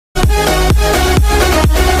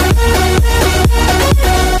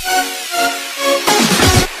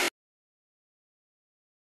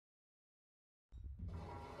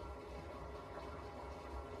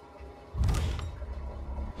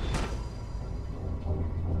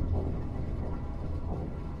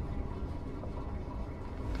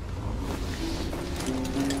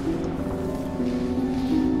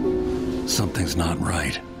Something's not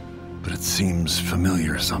right, but it seems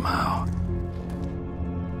familiar somehow.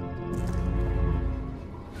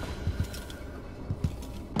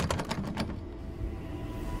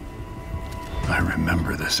 I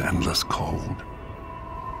remember this endless cold.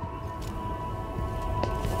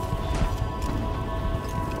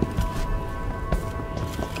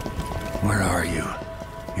 Where are you?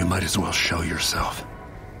 You might as well show yourself.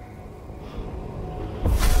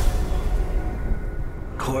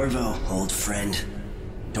 Corvo, old friend.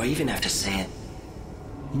 Do I even have to say it?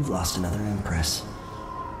 You've lost another Empress.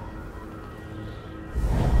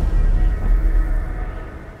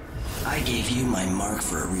 I gave you my mark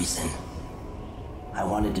for a reason. I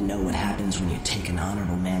wanted to know what happens when you take an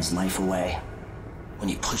honorable man's life away. When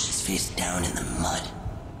you push his face down in the mud.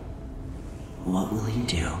 What will he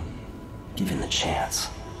do, given the chance?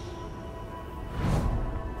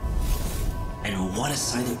 And what a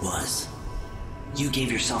sight it was. You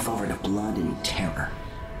gave yourself over to blood and terror.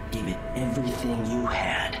 Gave it everything you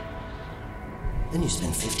had. Then you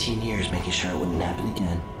spent 15 years making sure it wouldn't happen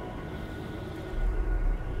again.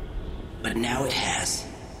 But now it has.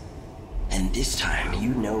 And this time, you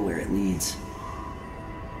know where it leads.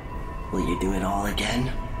 Will you do it all again?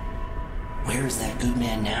 Where is that good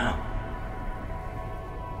man now?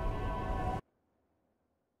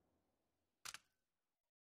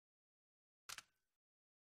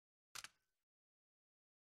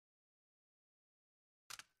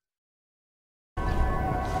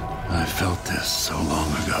 I felt this so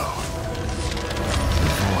long ago. The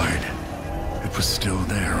void. It was still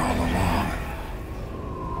there all along.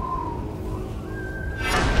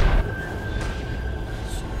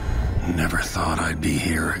 Never thought I'd be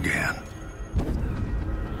here again.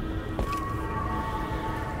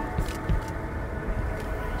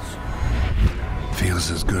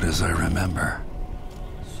 Feels as good as I remember.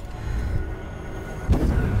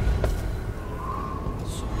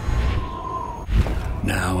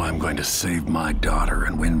 Now I'm going to save my daughter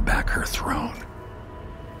and win back her throne.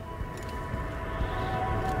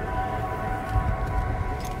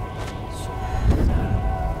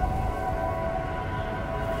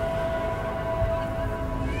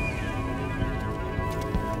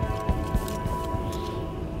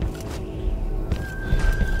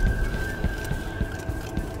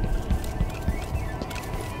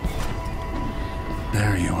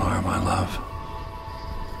 There you are, my love.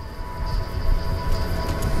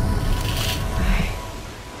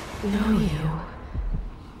 Know you.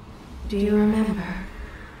 Do you remember?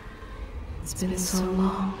 It's been so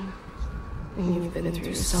long, and you've been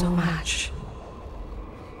through so much.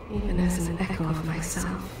 Even as an echo of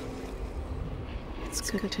myself,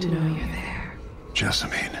 it's good to know you're there.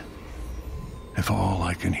 Jessamine, if all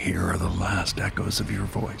I can hear are the last echoes of your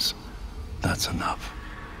voice, that's enough.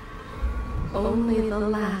 Only the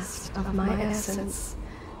last of my essence,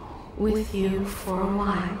 with you for a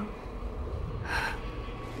while.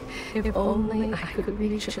 If only I could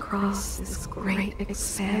reach across this great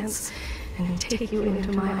expanse and take you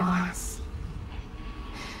into my arms.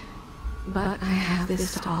 But I have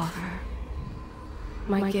this to offer.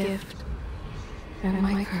 My gift and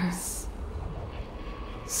my curse.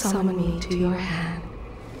 Summon me to your hand,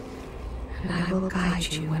 and I will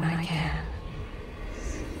guide you when I can.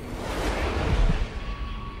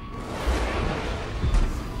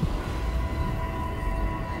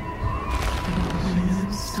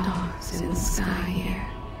 Stars in the sky here.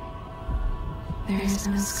 There is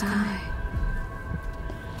no sky.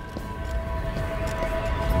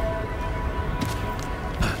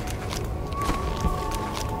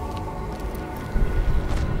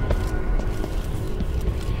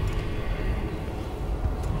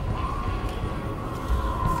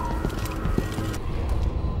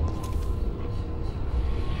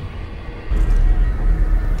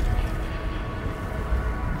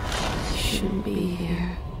 Shouldn't be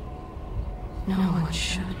here. No one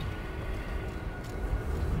should.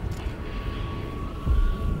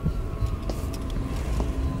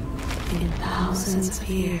 In thousands of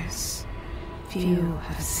years, few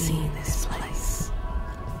have seen this place.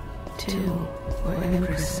 2 were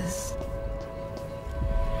empresses.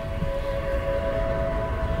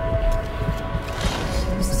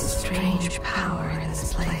 There's a strange power in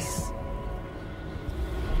this place.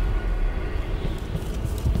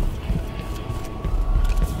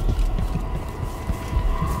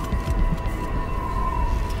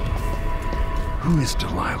 Who is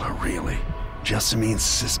Delilah, really? Jessamine's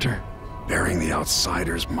sister? Bearing the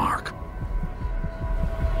outsider's mark?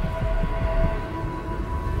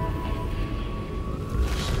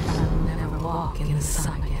 I'll never walk in the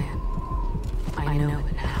sun again. I know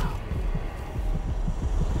it now.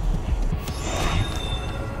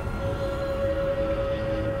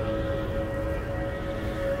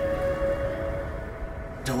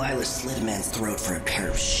 Delilah slit a man's throat for a pair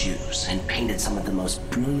of shoes and painted some of the most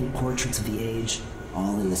brilliant portraits of the age,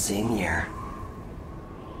 all in the same year.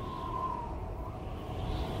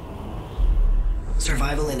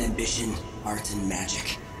 Survival and ambition, art and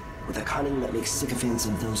magic, with a cunning that makes sycophants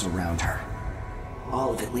of those around her.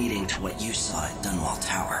 All of it leading to what you saw at Dunwall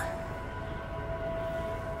Tower.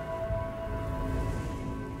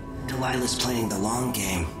 Delilah's playing the long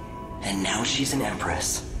game, and now she's an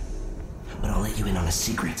empress. But I'll let you in on a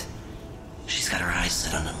secret. She's got her eyes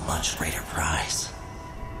set on a much greater prize.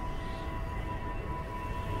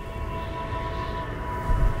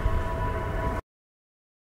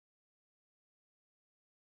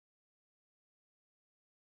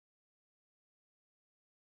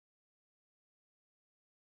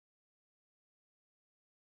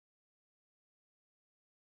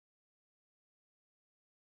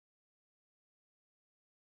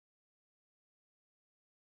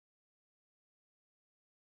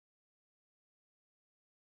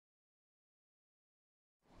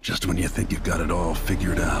 Just when you think you've got it all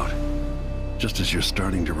figured out, just as you're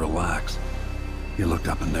starting to relax, you look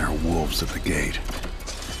up and there are wolves at the gate.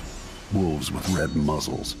 Wolves with red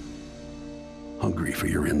muzzles, hungry for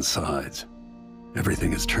your insides.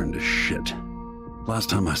 Everything has turned to shit. Last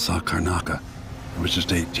time I saw Karnaca, I was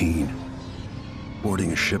just 18,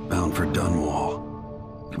 boarding a ship bound for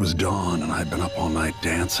Dunwall. It was dawn and I'd been up all night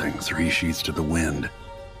dancing, 3 sheets to the wind.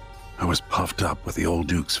 I was puffed up with the old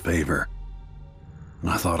Duke's favor, and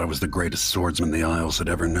I thought I was the greatest swordsman the Isles had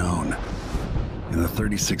ever known. In the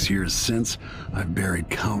 36 years since, I've buried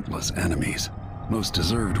countless enemies. Most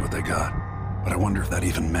deserved what they got, but I wonder if that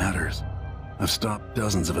even matters. I've stopped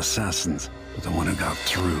dozens of assassins, but the one who got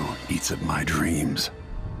through eats at my dreams.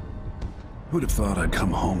 Who'd have thought I'd come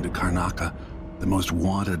home to Karnaca, the most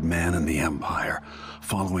wanted man in the Empire,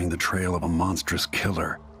 following the trail of a monstrous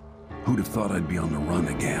killer? Who'd have thought I'd be on the run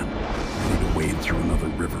again, ready to wade through another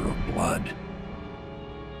river of blood?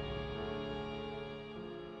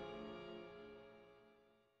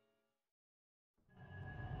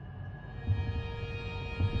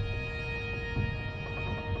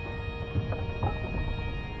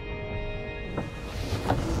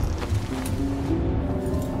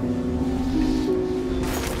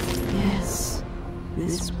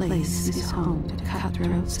 This place is home to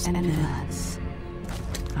cutthroats and villains.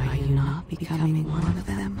 Are you not becoming one of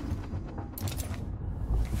them?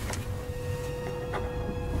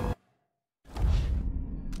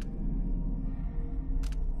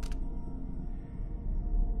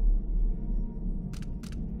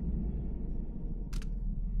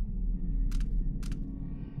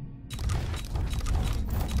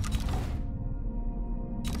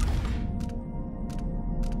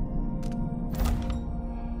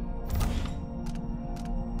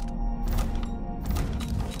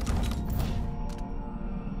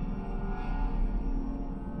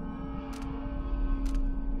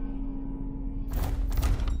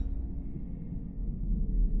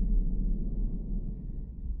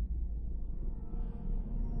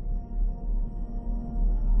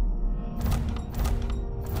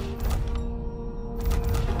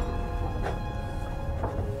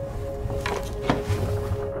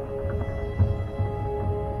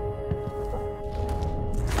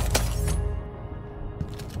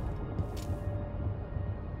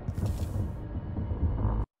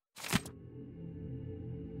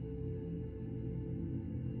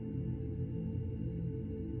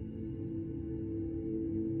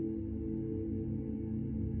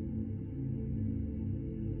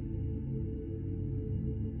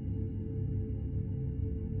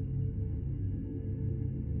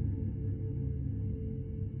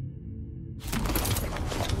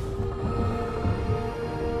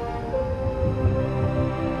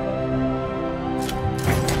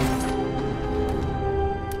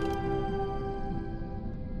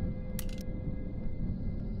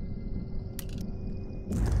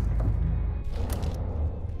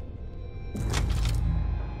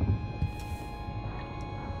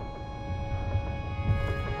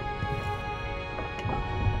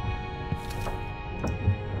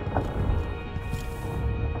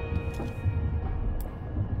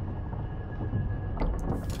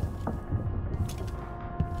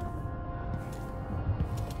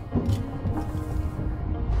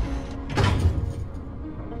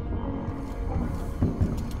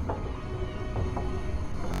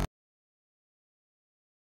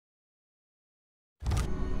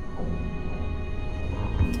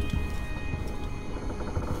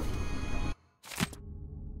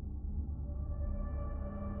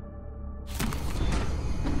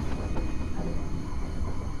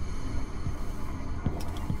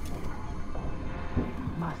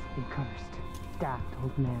 stacked,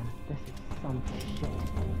 old man. This is some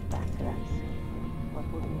shit. Back to that scene. What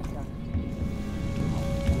would we have done?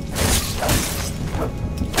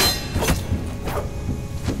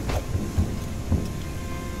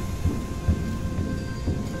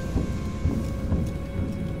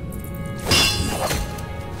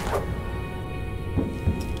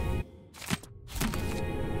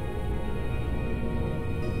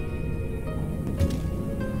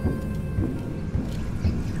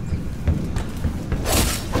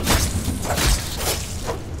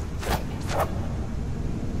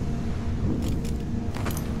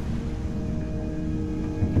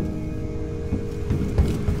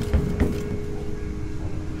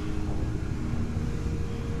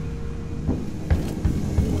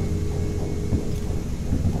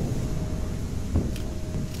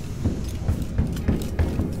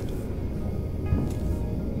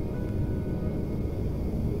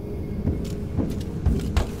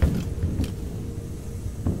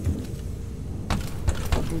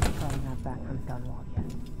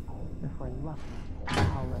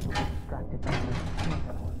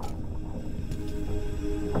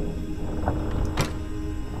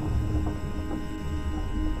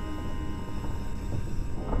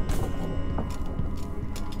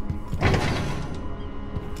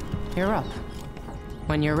 You're up.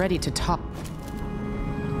 When you're ready to talk.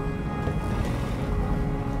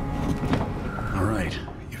 All right,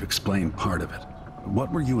 you've explained part of it.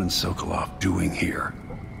 What were you and Sokolov doing here?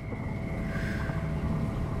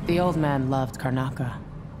 The old man loved Karnaka,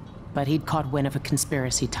 but he'd caught wind of a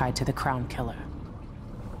conspiracy tied to the Crown Killer.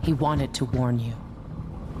 He wanted to warn you.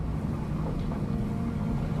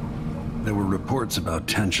 There were reports about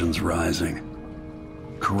tensions rising.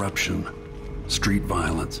 Corruption, street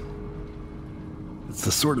violence. It's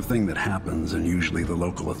the sort of thing that happens, and usually the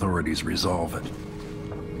local authorities resolve it.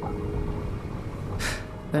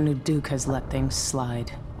 The new Duke has let things slide.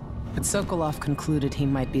 But Sokolov concluded he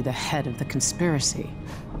might be the head of the conspiracy.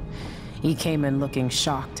 He came in looking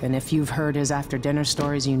shocked, and if you've heard his after-dinner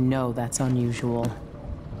stories, you know that's unusual.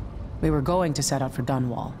 We were going to set out for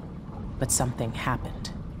Dunwall, but something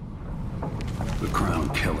happened. The Crown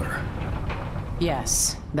Killer.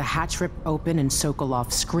 Yes, the hatch ripped open and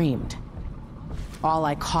Sokolov screamed. All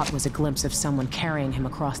I caught was a glimpse of someone carrying him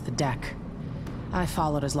across the deck. I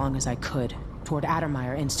followed as long as I could, toward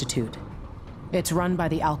Addermeyer Institute. It's run by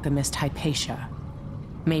the alchemist Hypatia.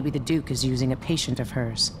 Maybe the Duke is using a patient of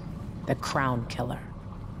hers, the Crown Killer.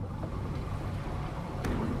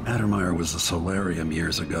 Addermeyer was a solarium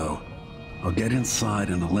years ago. I'll get inside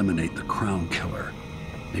and eliminate the Crown Killer.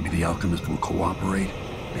 Maybe the alchemist will cooperate,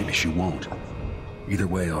 maybe she won't. Either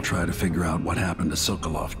way, I'll try to figure out what happened to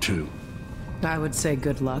Sokolov, too. I would say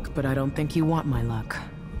good luck, but I don't think you want my luck.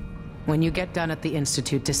 When you get done at the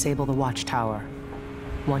Institute, disable the watchtower.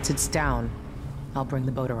 Once it's down, I'll bring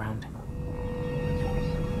the boat around.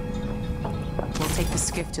 We'll take the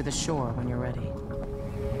skiff to the shore when you're ready.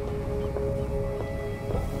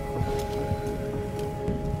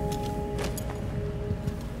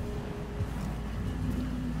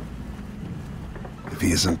 If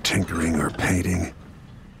he isn't tinkering or painting,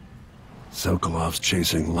 Sokolov's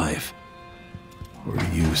chasing life. Or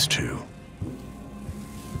used to.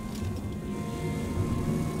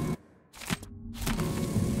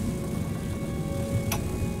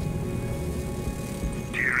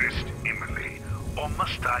 Dearest Emily, or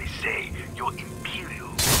must I say, your Imperial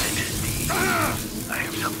Majesty, I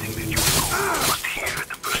have something that you must hear at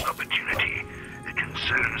the first opportunity. It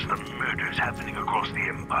concerns the murders happening across the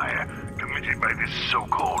Empire, committed by this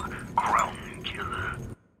so-called Crown Killer.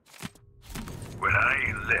 When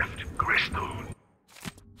I left Gristol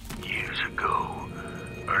years ago,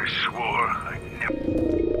 I swore I'd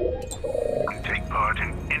never take part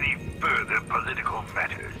in any further political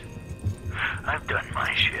matters. I've done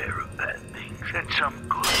my share of bad things, and some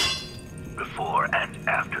good, before and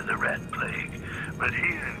after the Rat Plague. But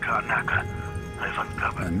here in Karnaka, I've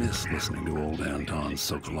uncovered... I miss listening to old Anton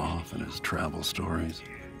Sokolov and his travel stories.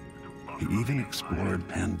 He even explored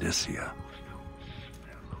Pandyssia.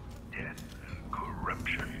 Death and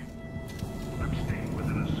corruption. I'm staying with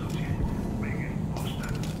an associate, making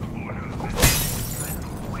posters of order and plan a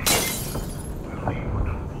way. We'll leave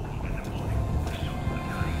Dunwall in the morning as soon as the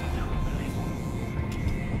time is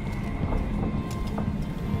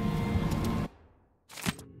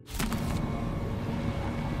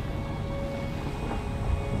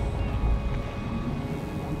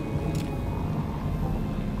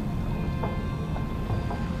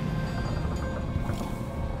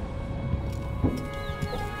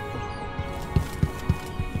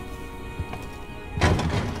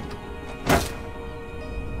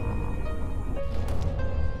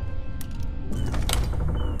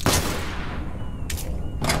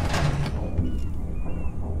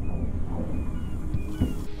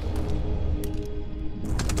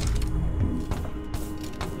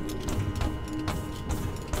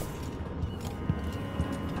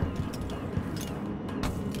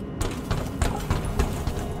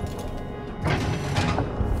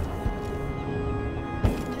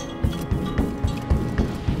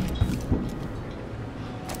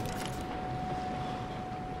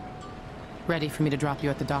Ready for me to drop you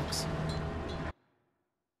at the docks?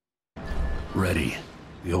 Ready.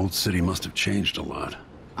 The old city must have changed a lot.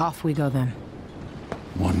 Off we go then.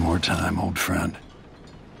 One more time, old friend.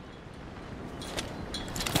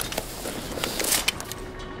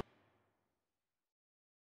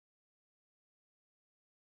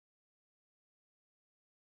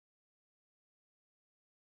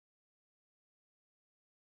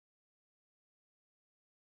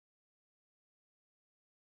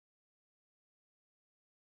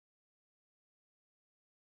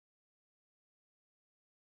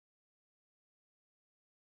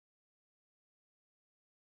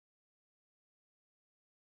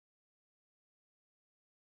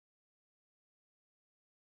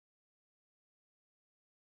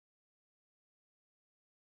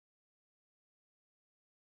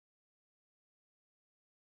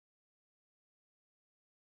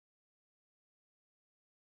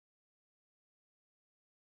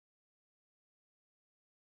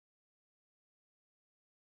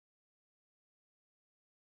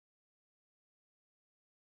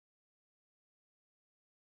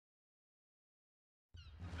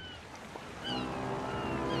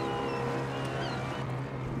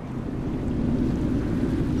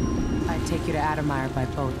 Take you to Adamire by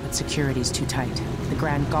boat, but security's too tight. The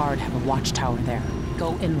Grand Guard have a watchtower there.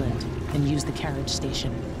 Go inland and use the carriage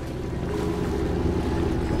station.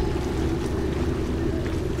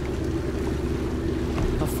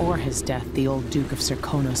 Before his death, the old Duke of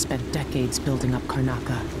Serkono spent decades building up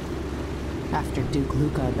Karnaca. After Duke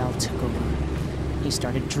Luca Abel took over, he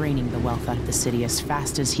started draining the wealth out of the city as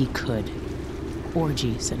fast as he could.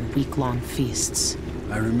 Orgies and week-long feasts.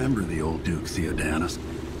 I remember the old Duke Theodanis.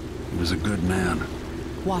 He was a good man.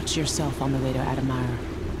 Watch yourself on the way to Adamire.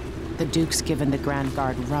 The Duke's given the Grand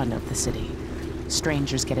Guard run of the city.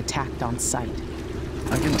 Strangers get attacked on sight.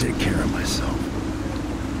 I can take care of myself.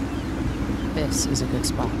 This is a good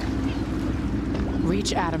spot.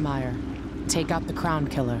 Reach Adamire, take out the Crown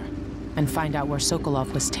Killer, and find out where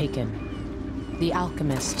Sokolov was taken. The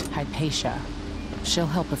alchemist, Hypatia. She'll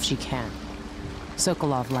help if she can.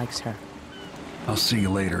 Sokolov likes her. I'll see you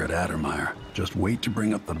later at Adamire. Just wait to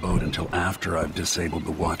bring up the boat until after I've disabled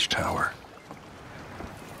the watchtower.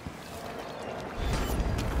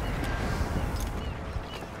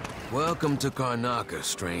 Welcome to Karnaca,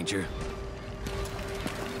 stranger.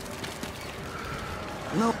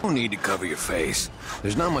 No need to cover your face.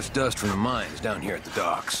 There's not much dust from the mines down here at the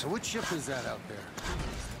docks. So which ship is that out there?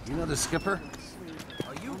 You know the skipper?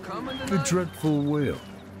 Are you coming The tonight? dreadful whale.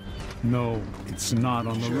 No, it's not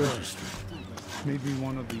on the register. Maybe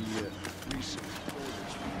one of the recent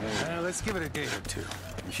orders. Let's give it a day or two.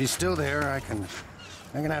 If she's still there, I can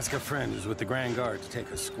ask a friend who's with the Grand Guard to take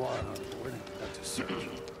a squad on board and conduct a search.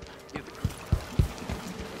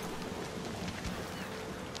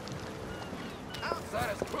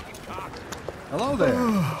 Hello there.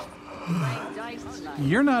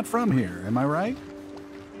 You're not from here, am I right?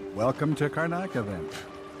 Welcome to Karnaca, then.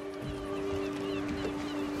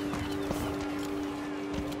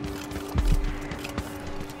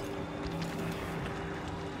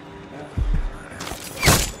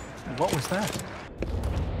 What was that?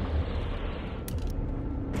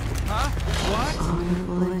 Huh? What?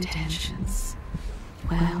 Honorable intentions,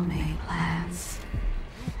 well-made plans,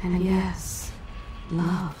 and yes,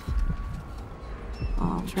 love.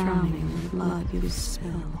 All drowning in the blood you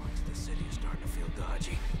spill. The city is starting to feel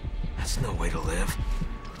dodgy. That's no way to live.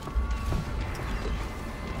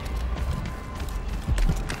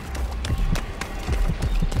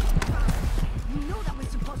 You know that we're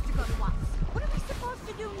supposed to go to us. What are we supposed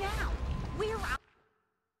to do now? We're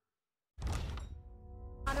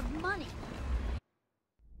out of money.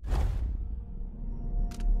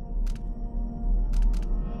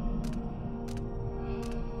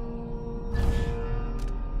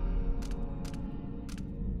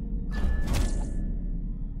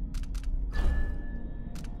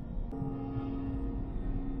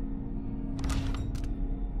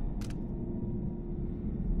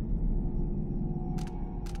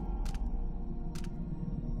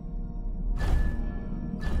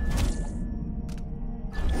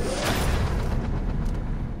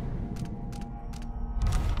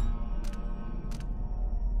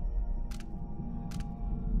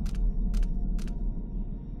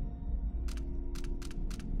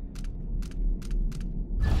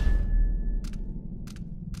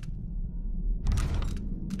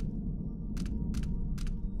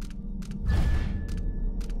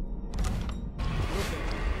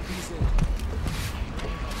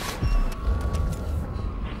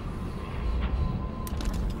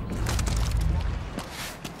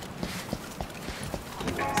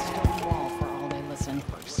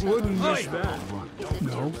 Wouldn't miss that.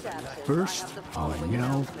 No. First, I'll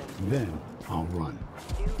yell, then I'll run.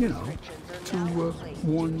 You know, to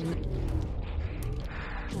warn you.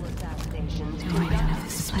 Do I know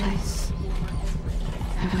this place?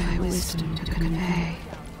 Have I wisdom to convey?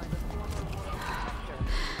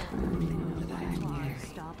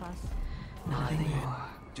 Nothing more.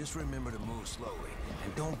 Just remember to move slowly,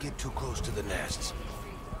 and don't get too close to the nests.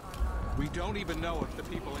 We don't even know if the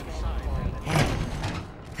people inside... Hey,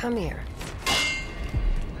 come here.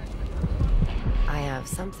 I have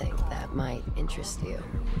something that might interest you.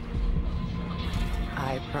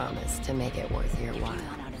 I promise to make it worth your while. You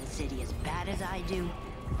want out of the city as bad as I do?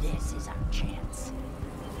 This is our chance.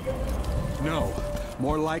 No.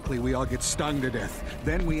 More likely we all get stung to death.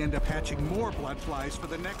 Then we end up hatching more blood flies for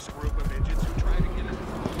the next group of idiots who try to get in.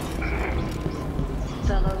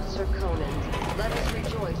 Fellow Sir Conan, let us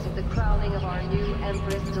rejoice at the crowning of our new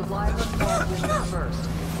Empress Delilah Baldwin I,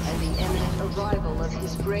 and the imminent arrival of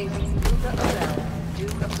His Grace Luca Abel,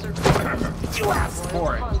 Duke of Sir Conan, You asked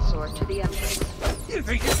for it! consort to the Empress. You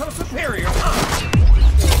think you're so superior,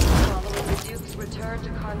 Following the Duke's return to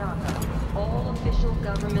Karnaca, all official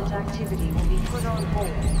government activity will be put on hold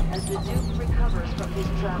as the Duke recovers from his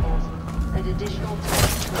travels, and additional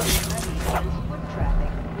tests will be ready against foot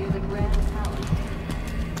traffic near the Grand Palace.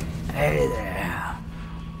 Hey there.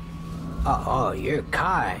 Oh, you're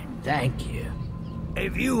kind, thank you.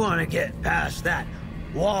 If you want to get past that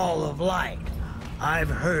wall of light, I've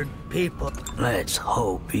heard people... Let's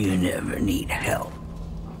hope you never need help.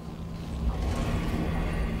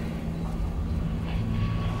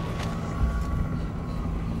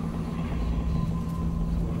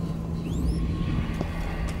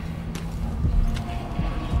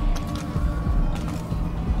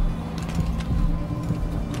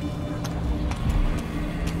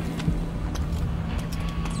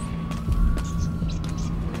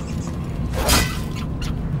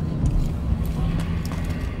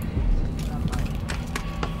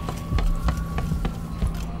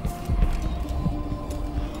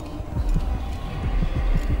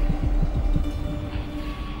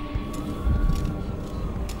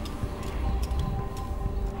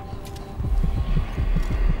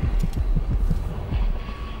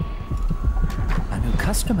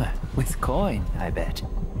 Customer with coin, I bet.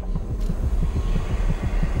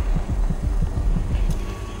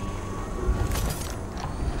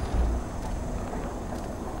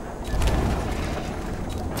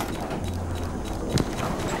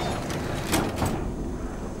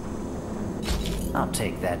 I'll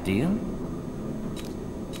take that deal.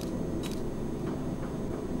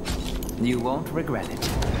 You won't regret it.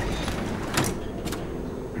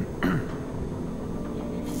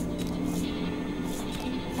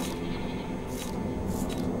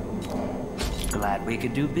 Glad we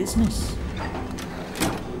could do business.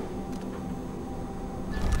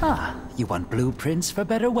 Ah, you want blueprints for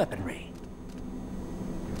better weaponry?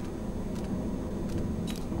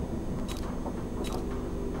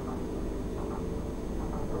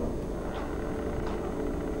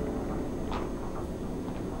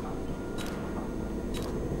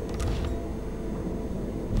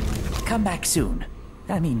 Come back soon.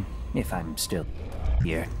 I mean, if I'm still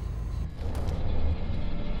here.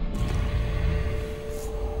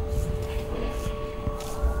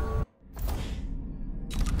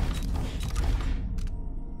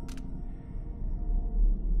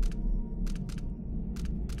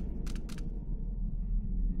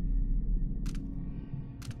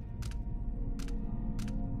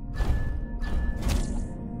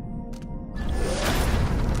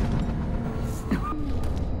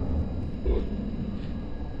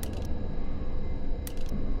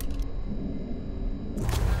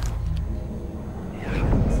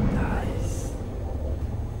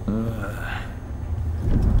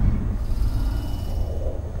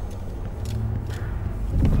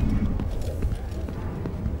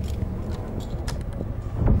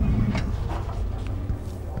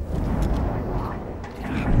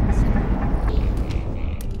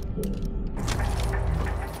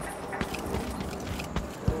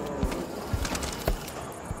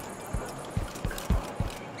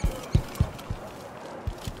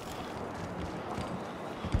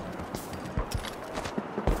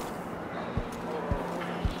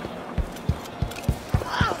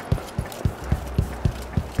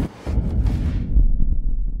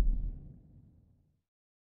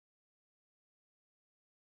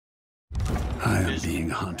 I am being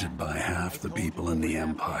hunted by half the people in the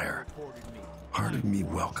Empire. Part of me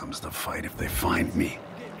welcomes the fight if they find me.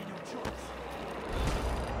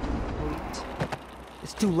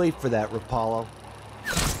 It's too late for that, Rapallo.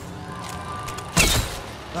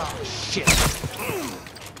 Oh, shit.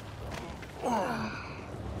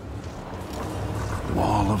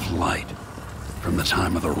 Wall of light from the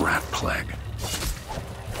time of the rat plague.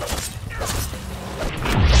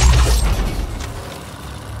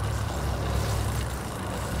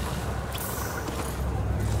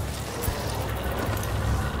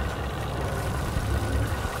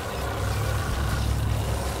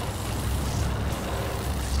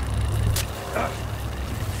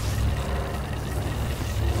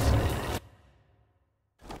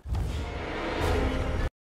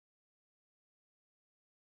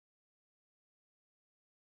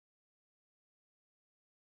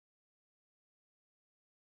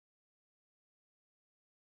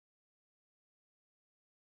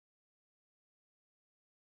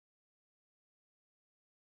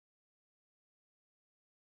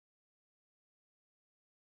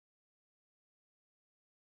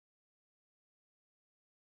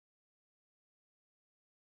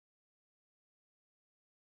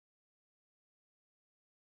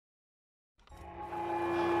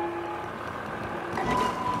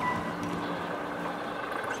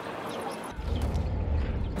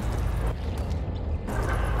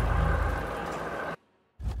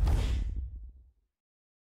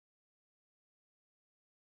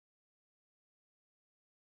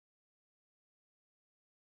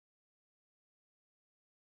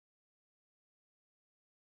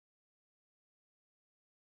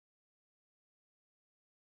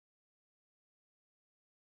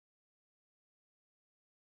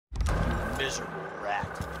 Miserable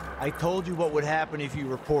rat. I told you what would happen if you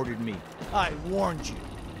reported me. I warned you.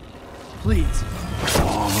 Please.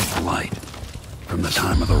 Wall of light from the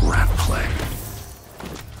time of the rat plague.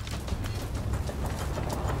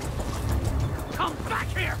 Come back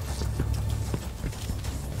here!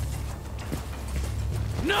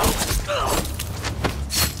 No!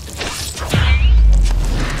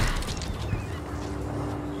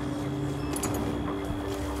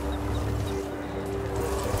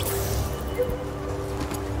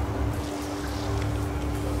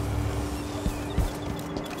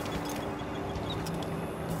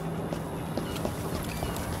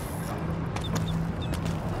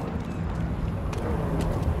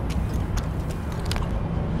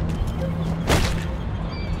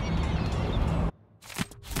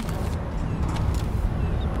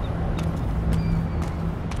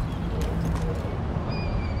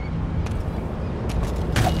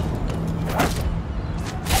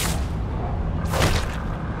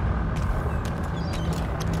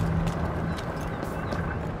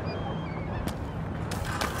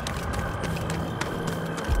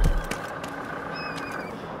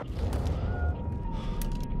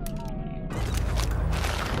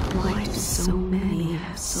 Why do so many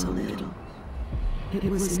have so little? It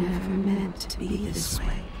was never meant to be this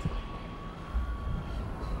way.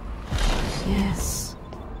 Yes,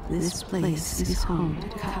 this place is home to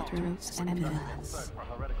cutthroats and villains.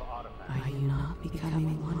 Are you not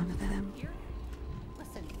becoming one of them?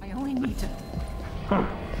 Listen, I only need to... No,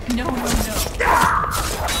 no, no.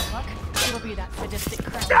 Luck, it'll be that sadistic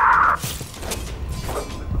crown.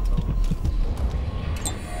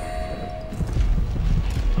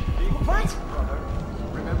 What?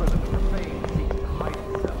 Remember that the remains need to hide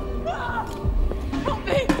itself. Help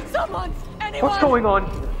me! Someone! Anyone! What's going on?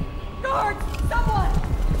 Guards! Someone!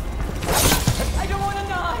 I don't want to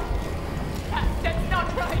die! That's not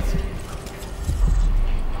right!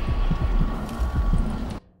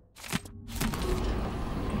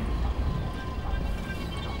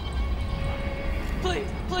 Please,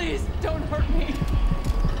 please, don't hurt me!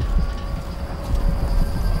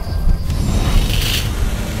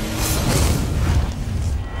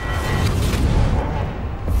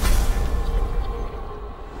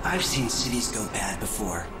 I've seen cities go bad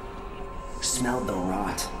before. Smelled the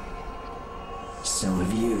rot. So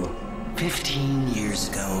have you. 15 years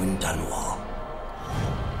ago in Dunwall.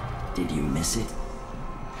 Did you miss it?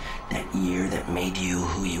 That year that made you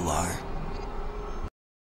who you are?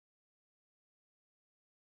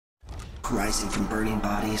 Rising from burning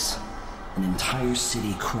bodies, an entire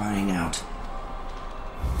city crying out.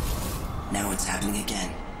 Now it's happening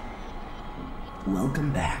again.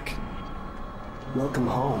 Welcome back. Welcome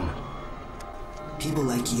home. People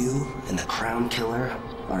like you and the Crown Killer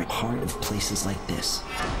are a part of places like this.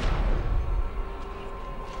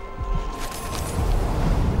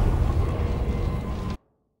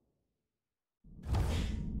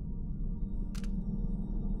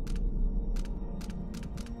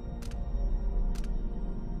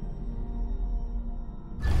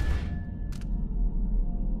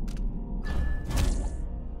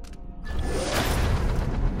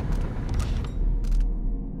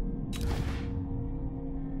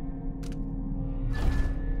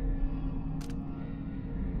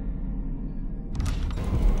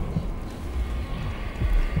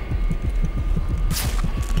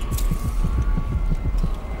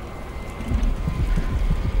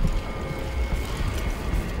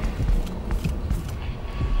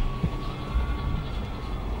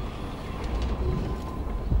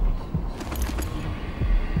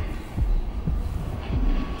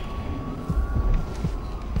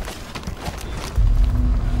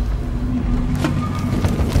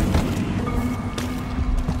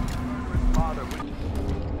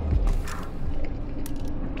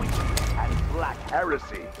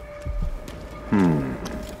 heresy.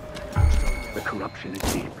 The corruption is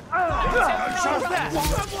deep. I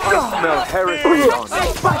smell heresy on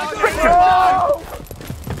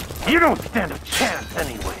you. You don't stand a chance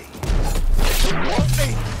anyway.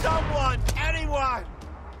 Hey, someone! Anyone!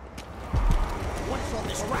 What's all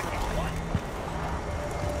this racket?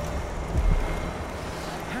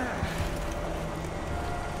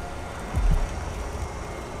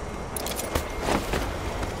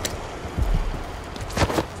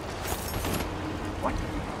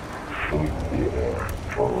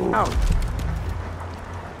 Out.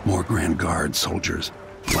 More Grand Guard soldiers.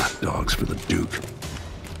 Lapdogs for the Duke.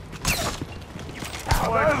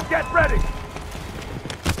 Cowards, get ready!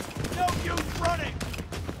 No use running!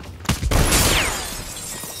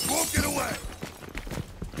 Won't get away!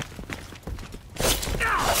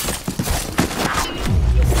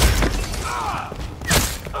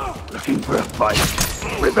 Looking for a fight.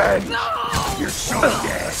 Revenge! You're so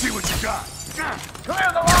dead. See what you got.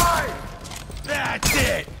 Clear the line! That's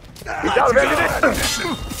it! He's out of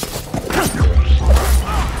ammunition!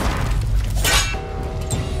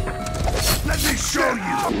 Let me show you!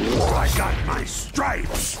 I got my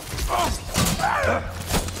stripes!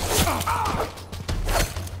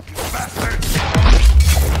 Bastard!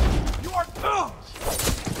 You are...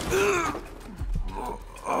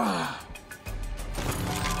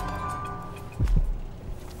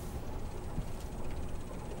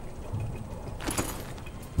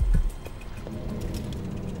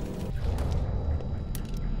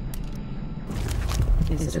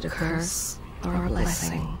 Is it a curse or a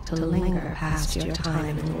blessing to linger past your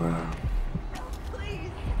time in the world?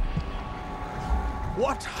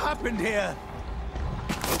 What happened here?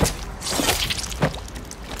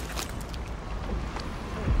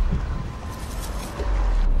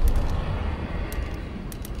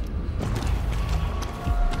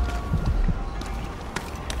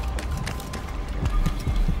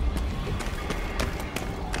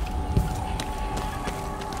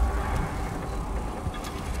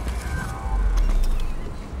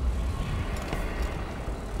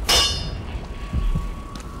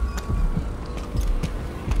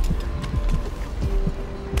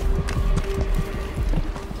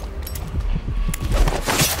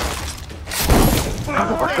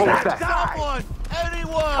 What was that? Someone!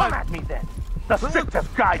 Anyone! Come at me then! The sick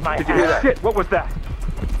just guide my hand! Did you hear that? Shit, what was that?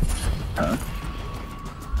 Huh?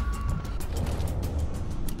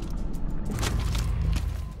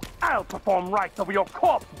 I'll perform rites over your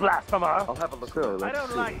corpse, blasphemer! I'll have a look. So, I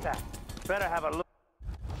don't like that. Better have a look.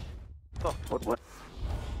 What?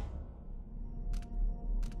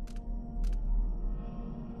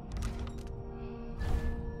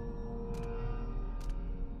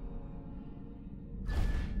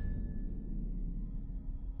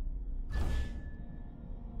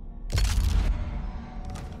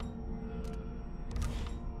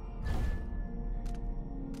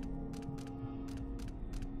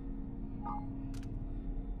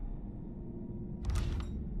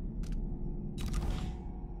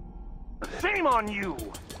 Shame on you!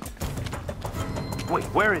 Wait,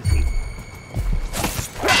 where is he?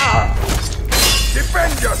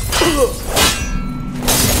 Defend yourself!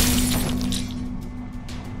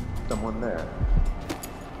 Someone there.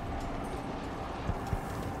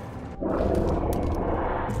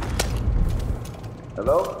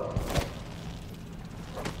 Hello?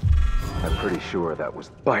 I'm pretty sure that was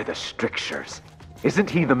by the strictures. Isn't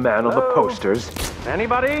he the man on the posters?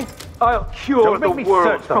 Anybody? I'll cure the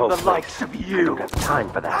world from the likes of you. I don't have time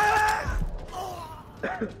for that.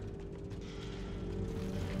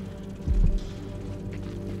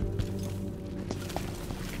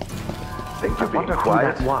 Think you're being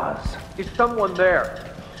quiet? Who that was. Is someone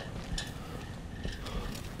there?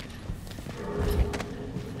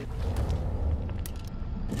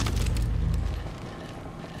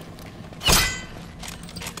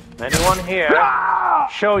 Anyone here?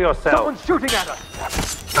 Show yourself. Someone's shooting at us.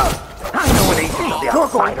 I know an agent of the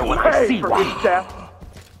outsider when I see one. Death.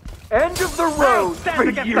 End of the road for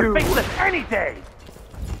you. The faceless any day.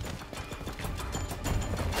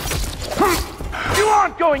 You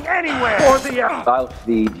aren't going anywhere. For the I'll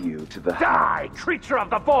feed you to the die, creature of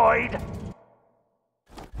the void.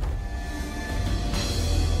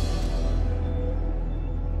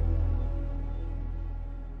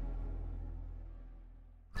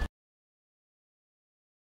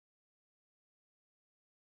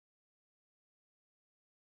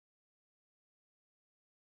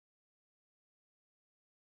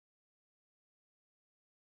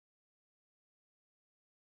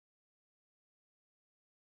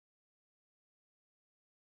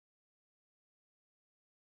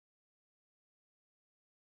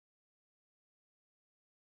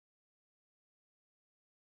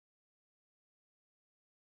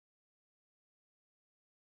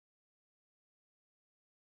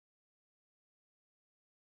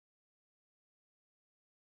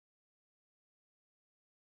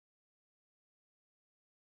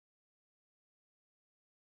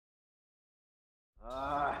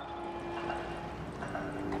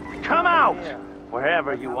 Come out!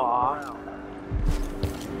 Wherever you are.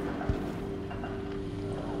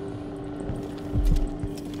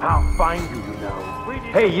 I'll find you, you know.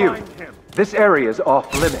 Hey, you! This area is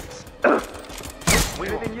off limits.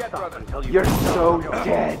 Anything yet, brother? You're so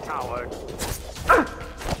dead.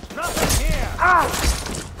 Nothing here!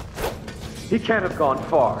 He can't have gone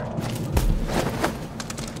far.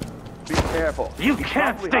 Be careful. You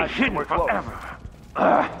can't stay hidden forever.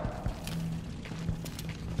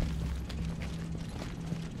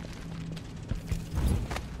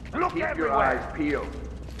 Look Keep everywhere. your eyes peeled.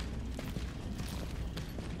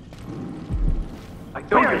 I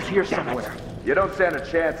know he's here somewhere. You don't stand a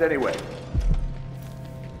chance anyway.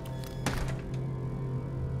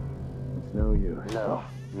 It's no use. No,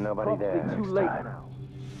 nobody there. Too late now.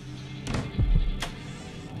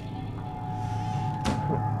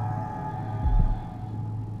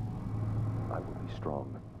 I will be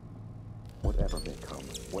strong. Whatever may come,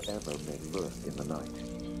 whatever may lurk in the night.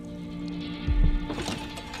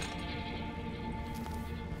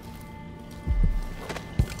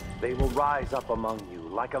 They will rise up among you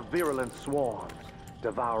like a virulent swarm,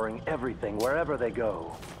 devouring everything wherever they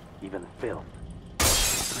go, even filth.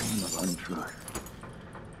 Stream of untruth.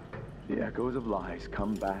 The echoes of lies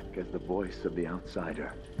come back as the voice of the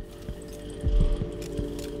outsider.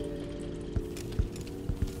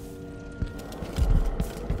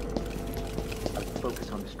 I'll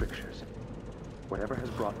focus on the strictures. Whatever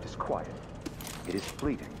has brought disquiet, it is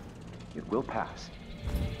fleeting. It will pass.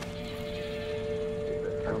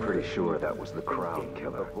 I'm pretty sure that was the Crown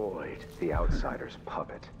Killer, the outsider's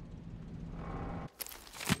puppet.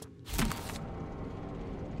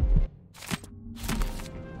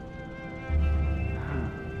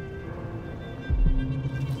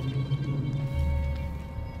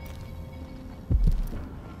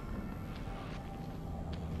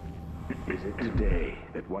 Is it today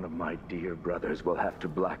that one of my dear brothers will have to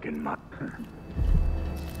blacken my...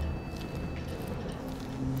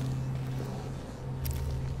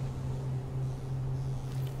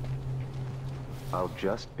 I'll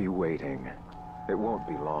just be waiting. It won't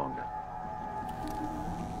be long.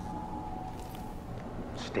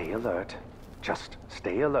 Stay alert. Just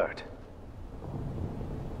stay alert.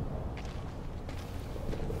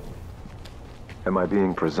 Am I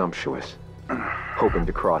being presumptuous? Hoping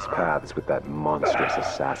to cross paths with that monstrous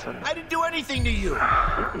assassin? I didn't do anything to you!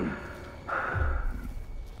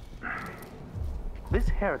 This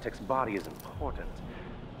heretic's body is important,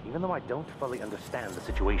 even though I don't fully understand the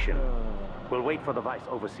situation. We'll wait for the Vice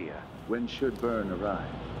Overseer. When should Byrne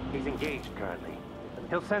arrive? He's engaged currently.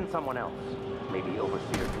 He'll send someone else, maybe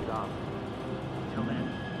Overseer Sudam. Until then,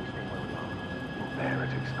 we stay where we are. Will the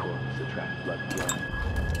heretic's corpse attract blood flow?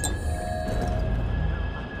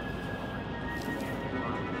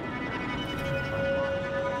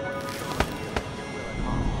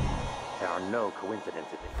 There are no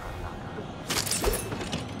coincidences in Karnataka.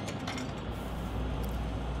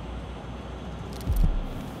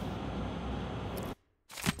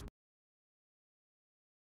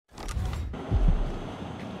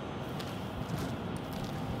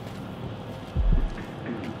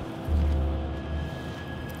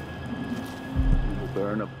 We will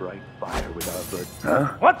burn a bright fire with our bird.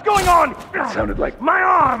 Huh? What's going on? It sounded like my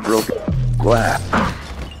arm! Broken glass.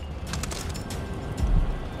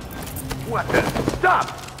 Weapon! Stop!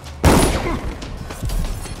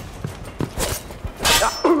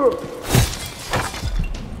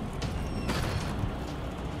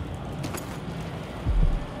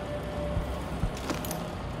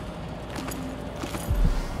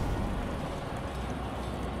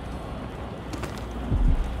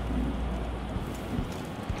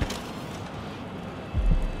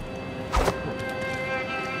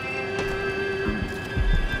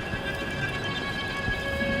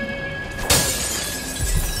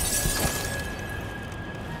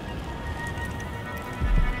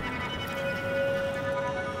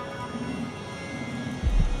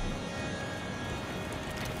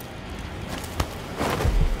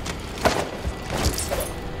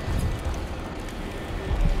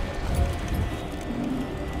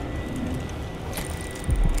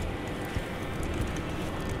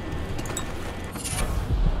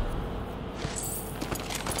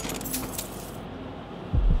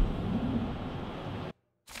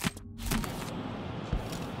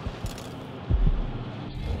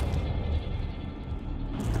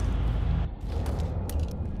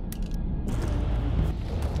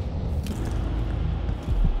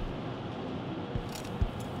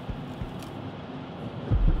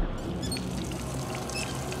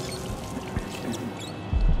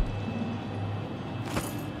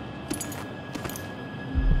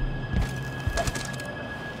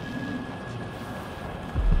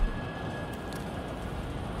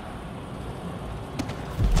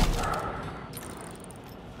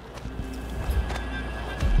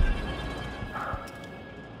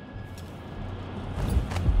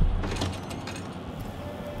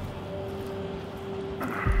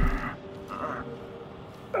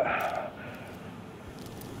 Huh?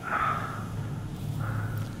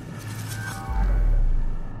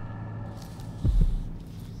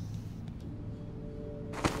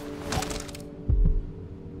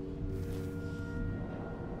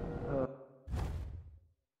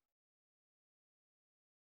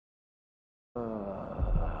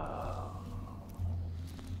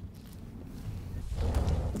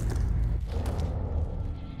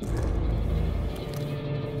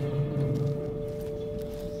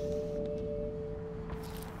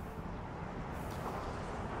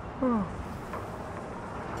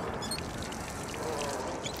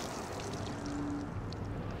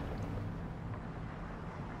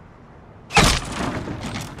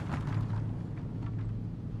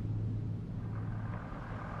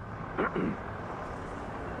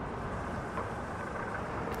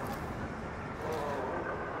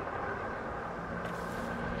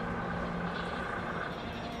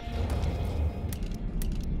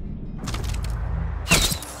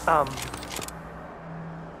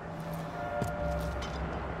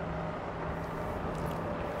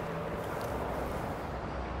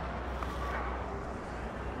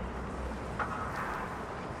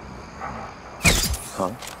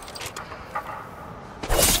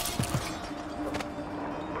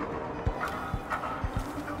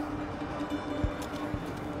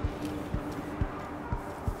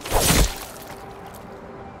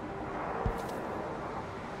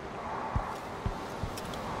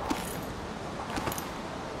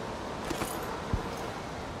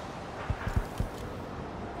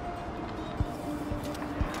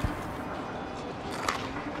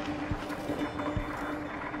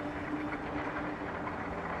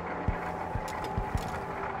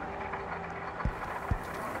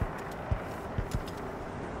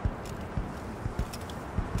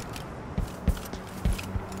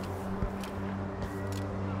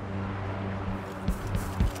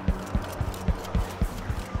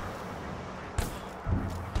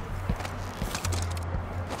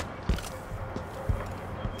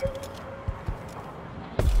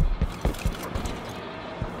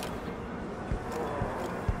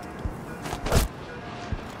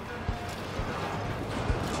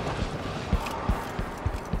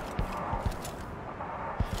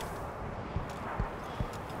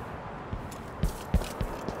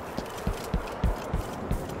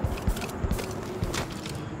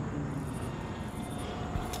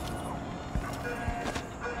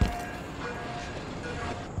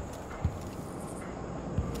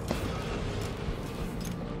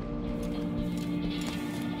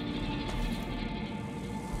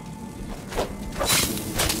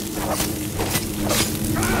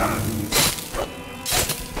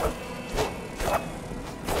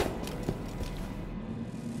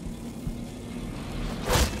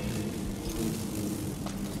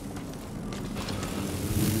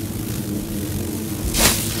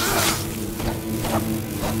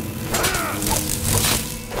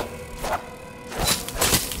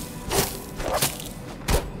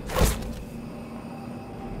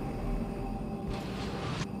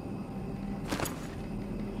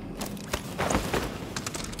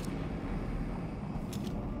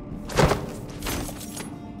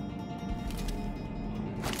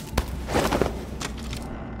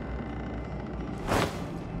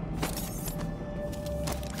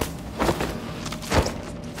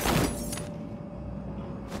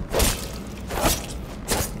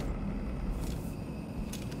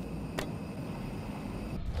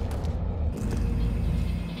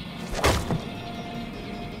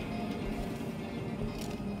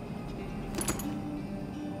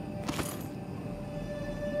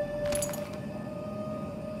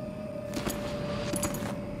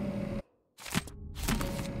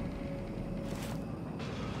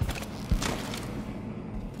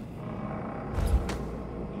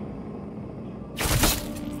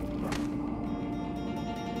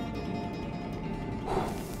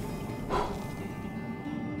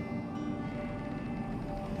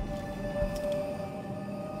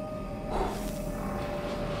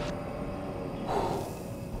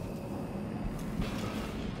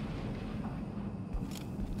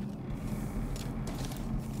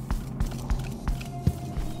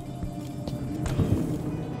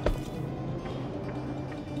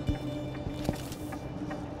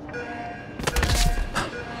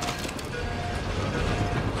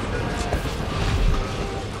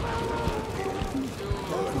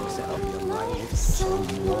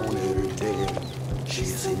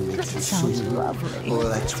 Sounds lovely. Well,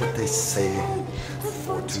 that's what they say.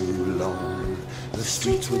 For too long, the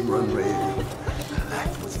streets would run red.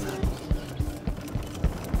 Life was not.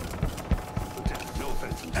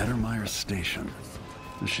 Addermeyer Station.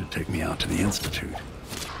 This should take me out to the Institute.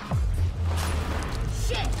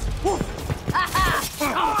 Shit! Haha!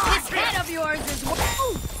 This head of yours is...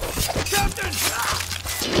 Captain!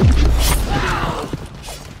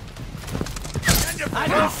 I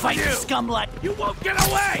will fight you, scumlet! You won't get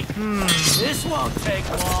away! This won't take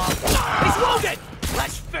long. He's wounded!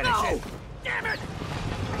 Let's finish it! Damn it!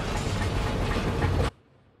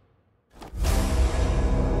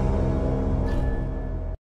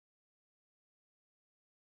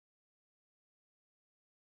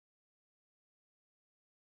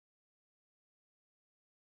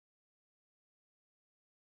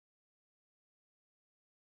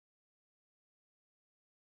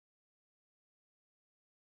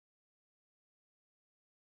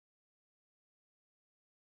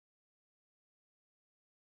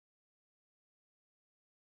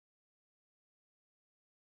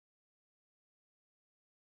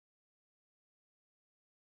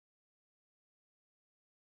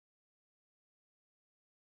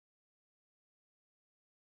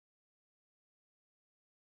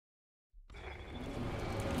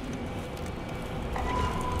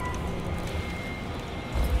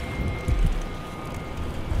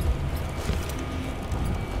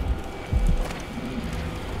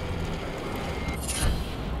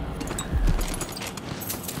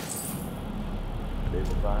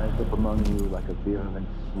 Rise up among you like a virulent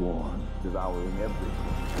swarm, devouring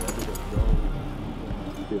everything, wherever they go,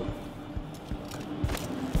 still.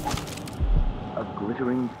 A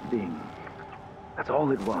glittering thing. That's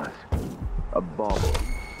all it was. A bauble.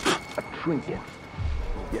 A trinket.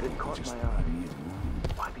 Yet it caught my eye.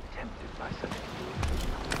 Why be tempted by such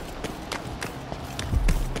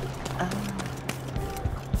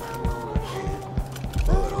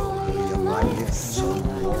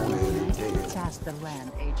Task the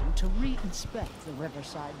land agent to re-inspect the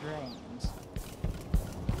riverside drains.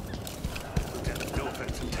 No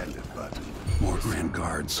offense intended, but... More Grand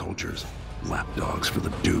Guard soldiers. Lapdogs for the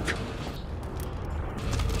Duke.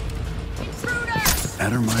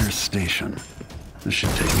 Addermeyer Station. This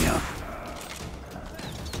should take me out.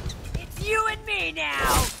 It's you and me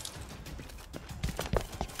now!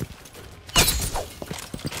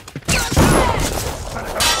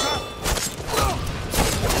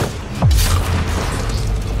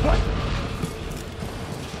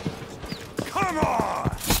 Come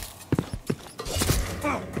on!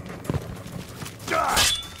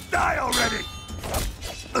 Die already!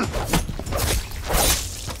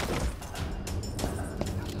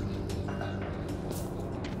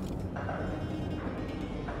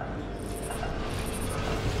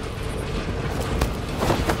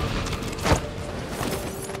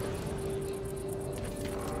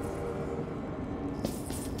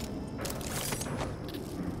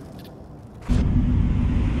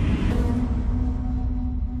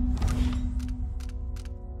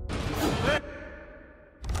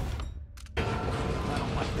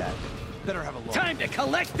 Better have a look. Time to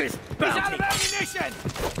collect this bounty! He's out of ammunition!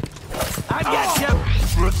 I've got you!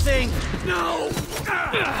 Thing! No!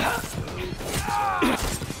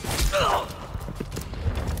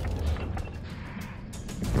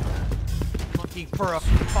 Looking for a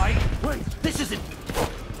fight? Wait, this isn't...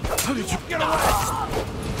 How did you get away?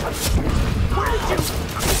 Where did you...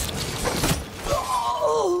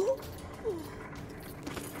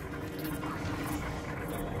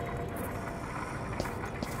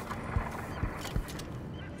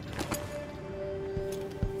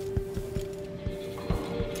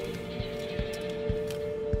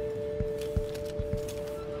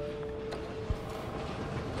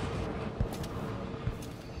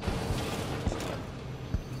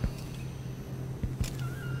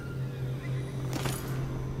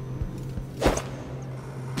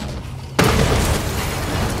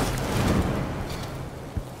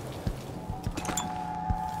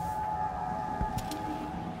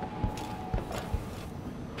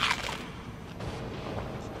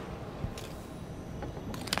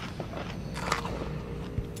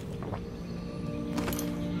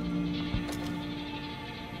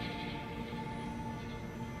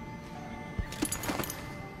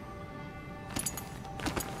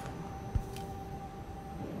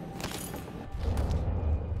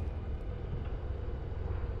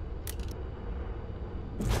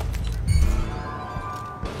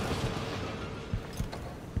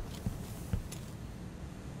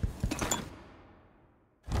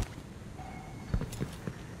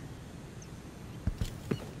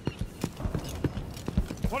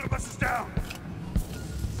 One of us is down!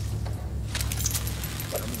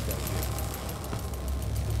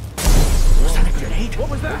 Was that a grenade? What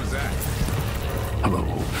was that? Hello,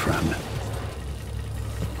 old friend.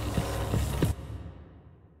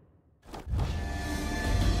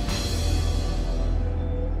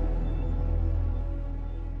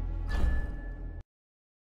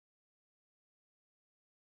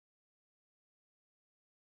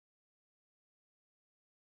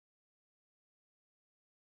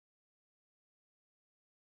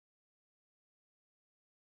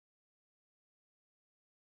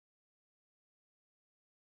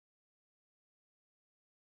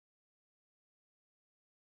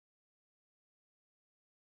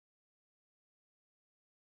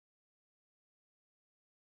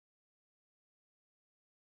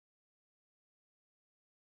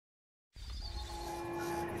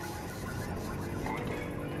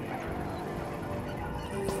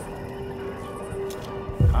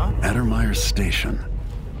 Addermeyer Station.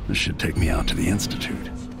 This should take me out to the Institute.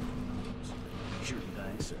 Shooting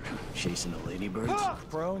dice or chasing the ladybirds?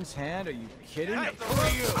 Crone's hand? Are you kidding? Hey,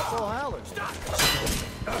 full howlers. Stop!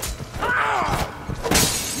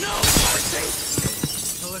 No mercy!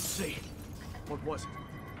 So let's see. What was it?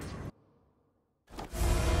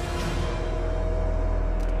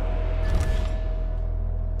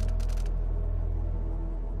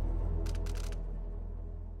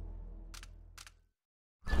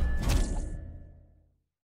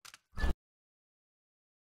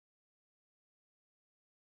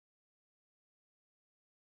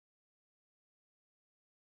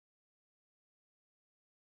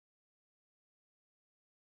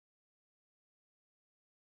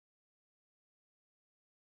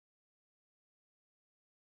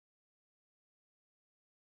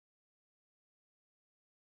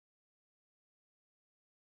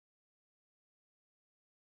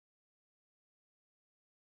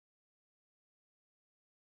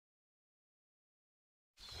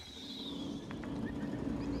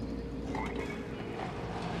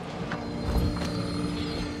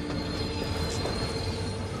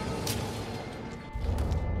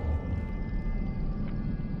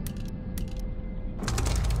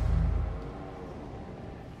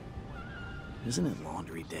 Isn't it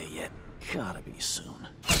laundry day yet? Gotta be soon.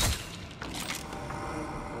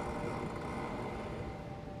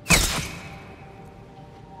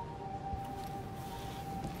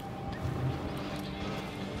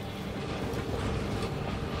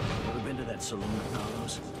 Ever been to that saloon at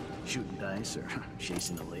Paolo's? Shooting dice or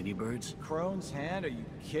chasing the ladybirds? Crone's hand? Are you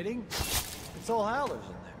kidding? It's all howlers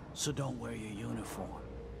in there. So don't wear your uniform.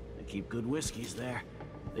 They keep good whiskeys there.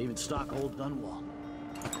 They even stock Old Dunwall.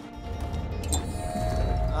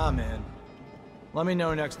 I'm in. Let me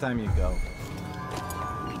know next time you go.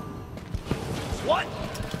 What?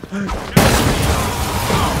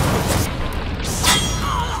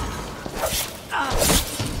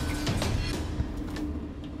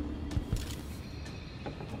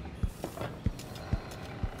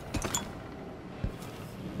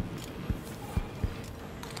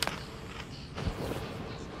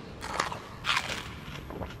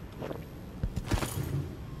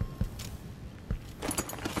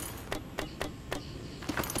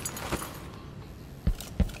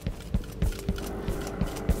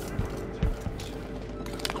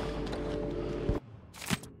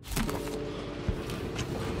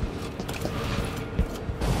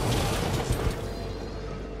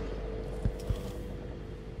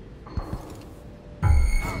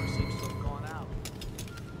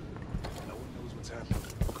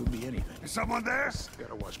 Is someone there?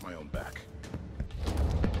 Gotta watch my own back.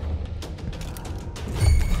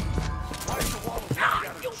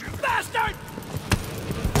 You bastard!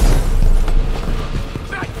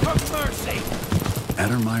 Beg for mercy!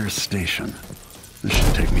 Addermeyer Station. This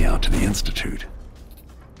should take me out to the Institute.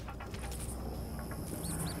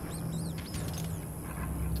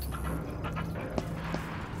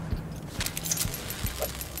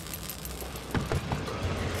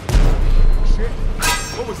 Shit!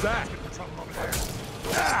 What was that? Trouble over there.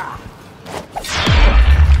 Ah!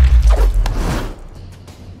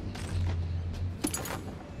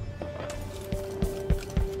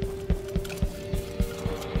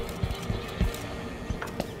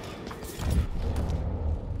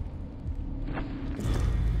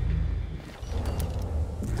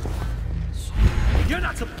 You're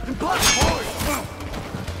not so impossible!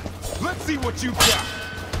 Let's see what you got!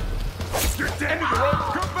 You're dead!